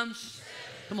many times?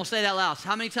 Come on, say that loud.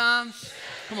 How many times?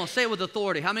 Come on, say it with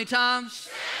authority. How many times?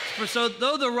 For so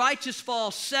though the righteous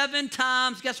fall 7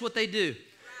 times, guess what they do?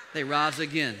 They rise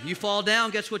again. You fall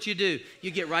down, guess what you do? You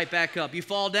get right back up. You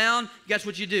fall down, guess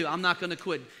what you do? I'm not going to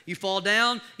quit. You fall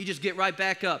down, you just get right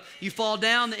back up. You fall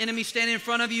down, the enemy's standing in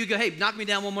front of you. You go, hey, knock me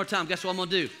down one more time. Guess what I'm going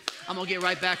to do? I'm going to get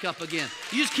right back up again.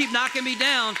 You just keep knocking me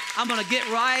down. I'm going to get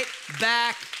right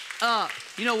back up.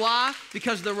 You know why?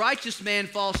 Because the righteous man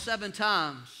falls 7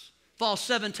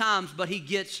 times, but he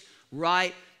gets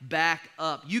right back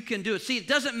up. You can do it. See, it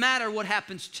doesn't matter what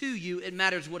happens to you. It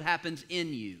matters what happens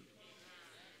in you.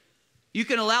 You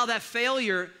can allow that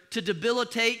failure to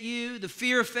debilitate you, the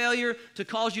fear of failure to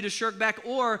cause you to shirk back,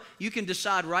 or you can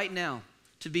decide right now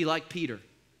to be like Peter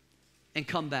and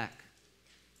come back.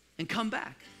 And come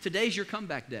back. Today's your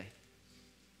comeback day.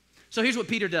 So here's what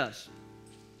Peter does.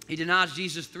 He denies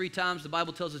Jesus 3 times. The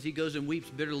Bible tells us he goes and weeps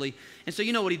bitterly. And so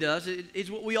you know what he does. It's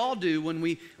what we all do when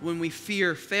we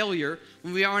fear failure,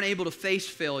 when we aren't able to face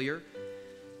failure,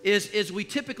 is we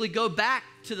typically go back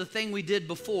to the thing we did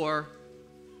before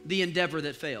the endeavor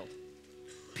that failed.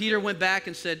 Peter went back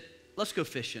and said, let's go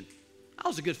fishing. I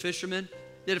was a good fisherman.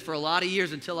 Did it for a lot of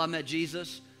years until I met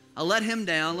Jesus. I let him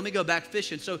down. Let me go back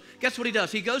fishing. So guess what he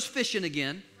does? He goes fishing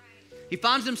again. He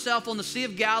finds himself on the Sea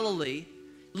of Galilee,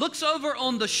 looks over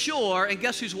on the shore, and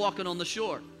guess who's walking on the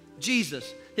shore?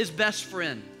 Jesus, his best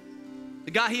friend.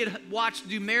 The guy he had watched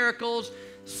do miracles,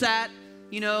 sat,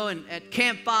 and at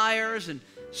campfires and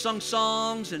sung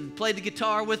songs and played the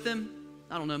guitar with him.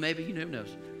 I don't know, maybe, who knows.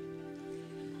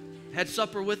 Had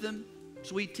supper with him,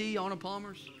 sweet tea, Arnold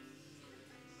Palmer's.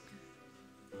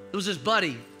 It was his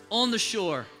buddy on the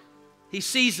shore. He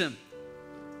sees him.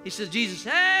 He says, Jesus,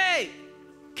 hey,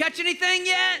 catch anything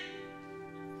yet?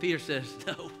 Peter says,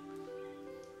 no,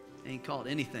 ain't caught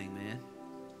anything, man.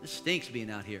 This stinks being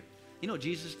out here. You know what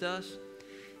Jesus does?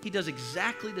 He does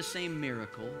exactly the same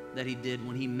miracle that he did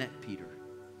when he met Peter.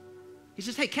 He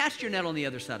says, hey, cast your net on the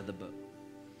other side of the boat.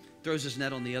 Throws his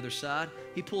net on the other side.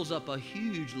 He pulls up a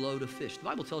huge load of fish. The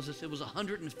Bible tells us it was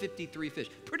 153 fish.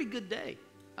 Pretty good day,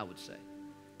 I would say.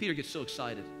 Peter gets so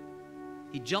excited.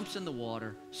 He jumps in the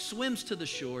water, swims to the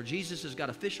shore. Jesus has got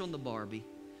a fish on the barbie.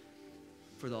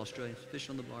 For the Australians,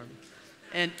 fish on the barbie.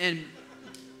 And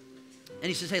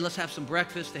he says, hey, let's have some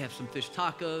breakfast. They have some fish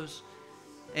tacos.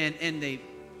 And they,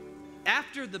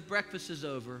 after the breakfast is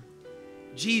over,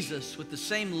 Jesus, with the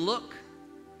same look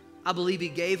I believe he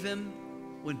gave him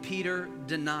when Peter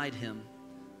denied him,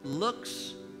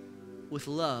 looks with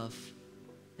love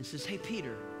and says, hey,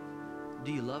 Peter,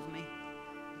 do you love me?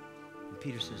 And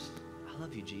Peter says, I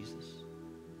love you, Jesus.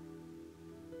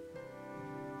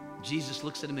 Jesus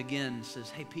looks at him again and says,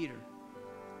 hey, Peter,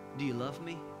 do you love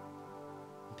me?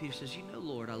 And Peter says, you know,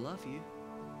 Lord, I love you.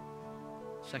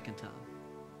 Second time.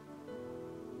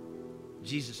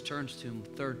 Jesus turns to him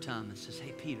 3rd time and says,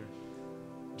 hey, Peter,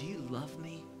 do you love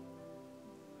me?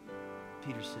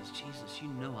 Peter says, Jesus, you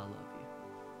know I love you.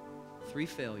 3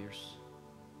 failures,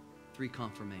 3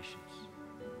 confirmations.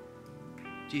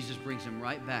 Jesus brings him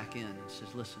right back in and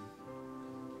says, listen,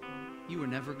 you were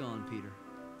never gone, Peter.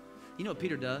 You know what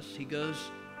Peter does? He goes,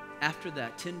 after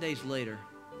that, 10 days later,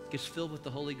 gets filled with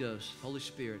the Holy Ghost, Holy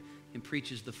Spirit, and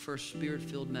preaches the first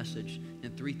Spirit-filled message,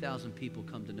 and 3,000 people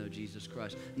come to know Jesus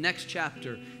Christ. Next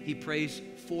chapter, he prays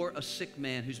for a sick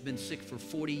man who's been sick for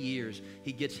 40 years.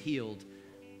 He gets healed.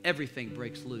 Everything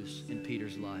breaks loose in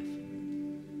Peter's life,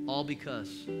 all because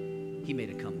he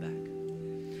made a comeback.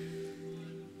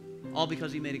 All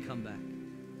because he made a comeback.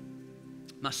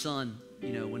 My son,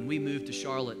 when we moved to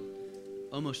Charlotte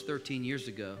almost 13 years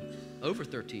ago, over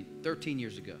 13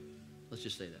 years ago, let's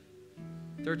just say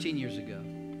that, 13 years ago,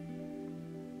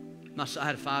 I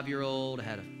had a 5-year-old, I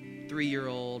had a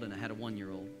 3-year-old, and I had a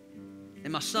 1-year-old.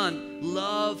 And my son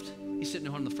loved, he's sitting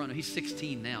there on the front. He's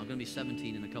 16 now, going to be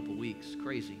 17 in a couple weeks.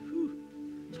 Crazy. Whew.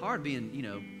 It's hard being,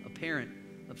 a parent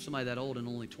of somebody that old and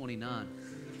only 29.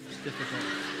 It's difficult.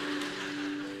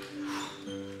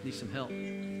 Need some help.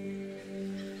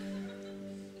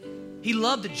 He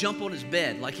loved to jump on his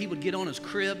bed. Like he would get on his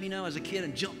crib, as a kid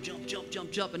and jump.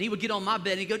 And he would get on my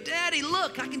bed and he'd go, Daddy,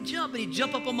 look, I can jump. And he'd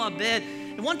jump up on my bed.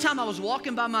 And one time I was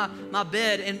walking by my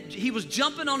bed and he was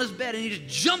jumping on his bed and he just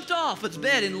jumped off his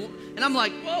bed. And I'm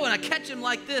like, whoa, and I catch him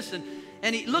like this.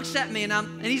 And he looks at me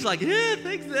and he's like, yeah,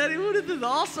 thanks, Daddy. This is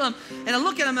awesome. And I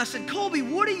look at him and I said, Colby,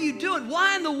 what are you doing?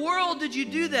 Why in the world did you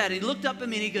do that? And he looked up at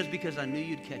me and he goes, because I knew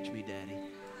you'd catch me, Daddy.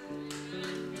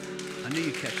 I knew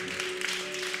you'd catch me.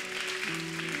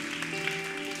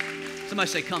 Somebody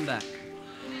say, come back.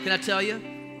 Can I tell you?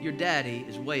 Your daddy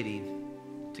is waiting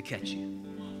to catch you.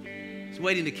 He's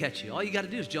waiting to catch you. All you got to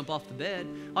do is jump off the bed.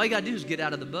 All you got to do is get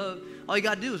out of the boat. All you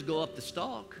got to do is go up the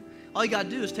stalk. All you got to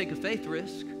do is take a faith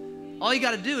risk. All you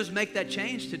got to do is make that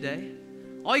change today.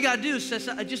 All you got to do is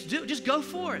just go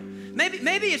for it.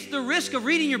 Maybe it's the risk of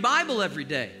reading your Bible every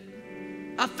day.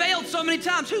 I failed so many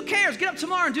times. Who cares? Get up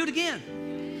tomorrow and do it again.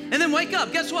 And then wake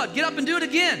up. Guess what? Get up and do it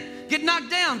again. Get knocked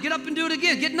down, get up and do it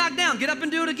again. Get knocked down, get up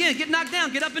and do it again. Get knocked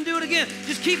down, get up and do it again.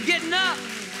 Just keep getting up.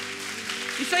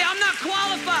 You say, I'm not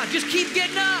qualified. Just keep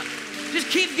getting up. Just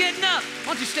keep getting up.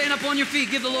 Why don't you stand up on your feet?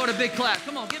 Give the Lord a big clap.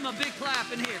 Come on, give him a big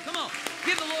clap in here. Come on,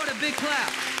 give the Lord a big clap.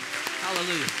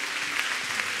 Hallelujah.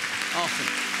 Awesome.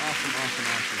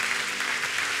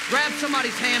 Grab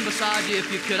somebody's hand beside you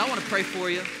if you could. I want to pray for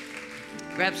you.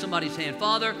 Grab somebody's hand.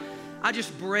 Father, I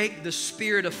just break the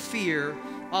spirit of fear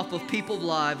off of people's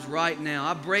lives right now.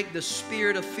 I break the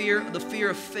spirit of fear, the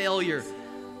fear of failure.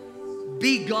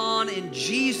 Be gone in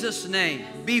Jesus' name.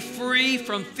 Be free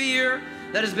from fear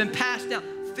that has been passed down.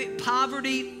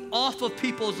 Poverty off of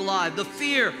people's lives. The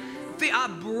fear. I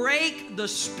break the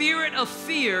spirit of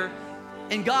fear.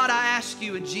 And God, I ask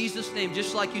you in Jesus' name,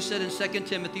 just like you said in 2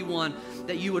 Timothy 1,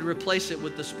 that you would replace it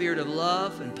with the spirit of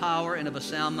love and power and of a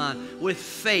sound mind, with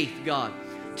faith, God.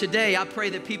 Today, I pray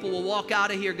that people will walk out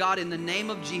of here, God, in the name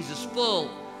of Jesus, full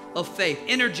of faith,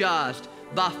 energized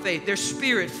by faith, their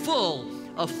spirit full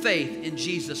of faith in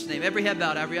Jesus' name. Every head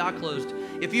bowed, every eye closed.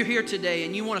 If you're here today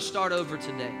and you want to start over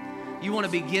today, you want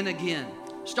to begin again,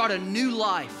 start a new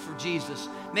life for Jesus.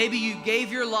 Maybe you gave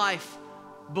your life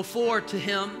before to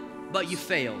Him, but you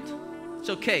failed. It's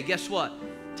okay. Guess what?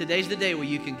 Today's the day where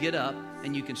you can get up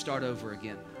and you can start over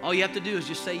again. All you have to do is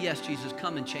just say, yes, Jesus,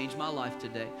 come and change my life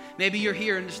today. Maybe you're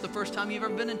here and this is the first time you've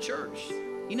ever been in church.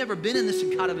 You've never been in this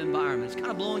kind of environment. It's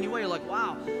kind of blowing you away. You're like,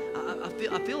 wow,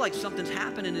 I feel like something's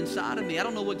happening inside of me. I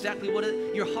don't know exactly what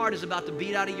your heart is about to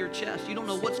beat out of your chest. You don't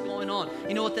know what's going on.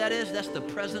 You know what that is? That's the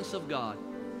presence of God.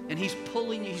 And He's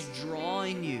pulling you. He's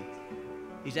drawing you.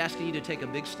 He's asking you to take a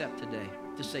big step today,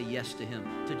 to say yes to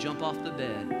Him, to jump off the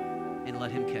bed and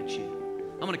let Him catch you.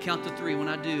 I'm going to count to 3. When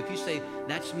I do, if you say,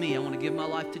 that's me, I want to give my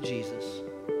life to Jesus,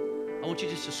 I want you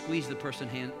just to squeeze the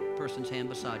person's hand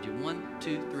beside you. 1,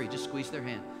 2, 3. Just squeeze their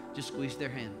hand. Just squeeze their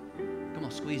hand. Come on,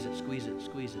 squeeze it, squeeze it,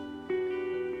 squeeze it.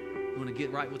 You want to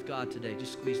get right with God today,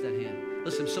 just squeeze that hand.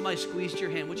 Listen, if somebody squeezed your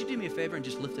hand, would you do me a favor and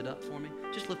just lift it up for me?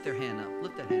 Just lift their hand up.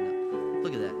 Lift that hand up.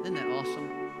 Look at that. Isn't that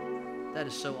awesome? That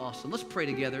is so awesome. Let's pray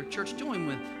together. Church, join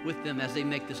with them as they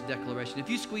make this declaration. If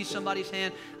you squeeze somebody's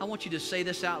hand, I want you to say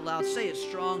this out loud. Say it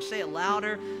strong. Say it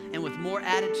louder and with more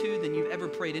attitude than you've ever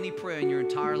prayed any prayer in your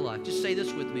entire life. Just say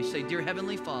this with me. Say, Dear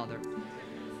Heavenly Father,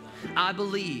 I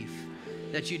believe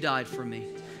that you died for me.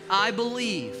 I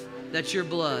believe that your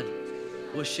blood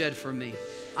was shed for me.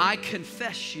 I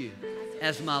confess you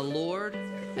as my Lord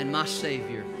and my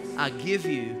Savior. I give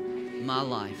you my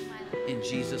life in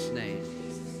Jesus' name.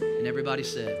 And everybody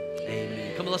said,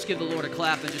 amen. Come on, let's give the Lord a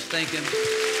clap and just thank Him.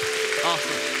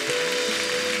 Awesome.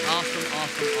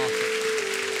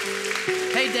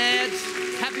 Hey, dads,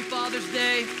 happy Father's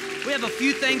Day. We have a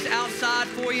few things outside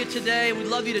for you today. We'd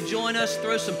love you to join us,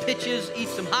 throw some pitches, eat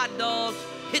some hot dogs,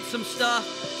 hit some stuff.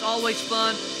 It's always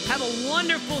fun. Have a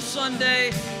wonderful Sunday.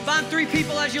 Find 3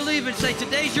 people as you leave and say,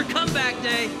 today's your comeback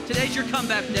day. Today's your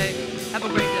comeback day. Have a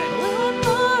great day.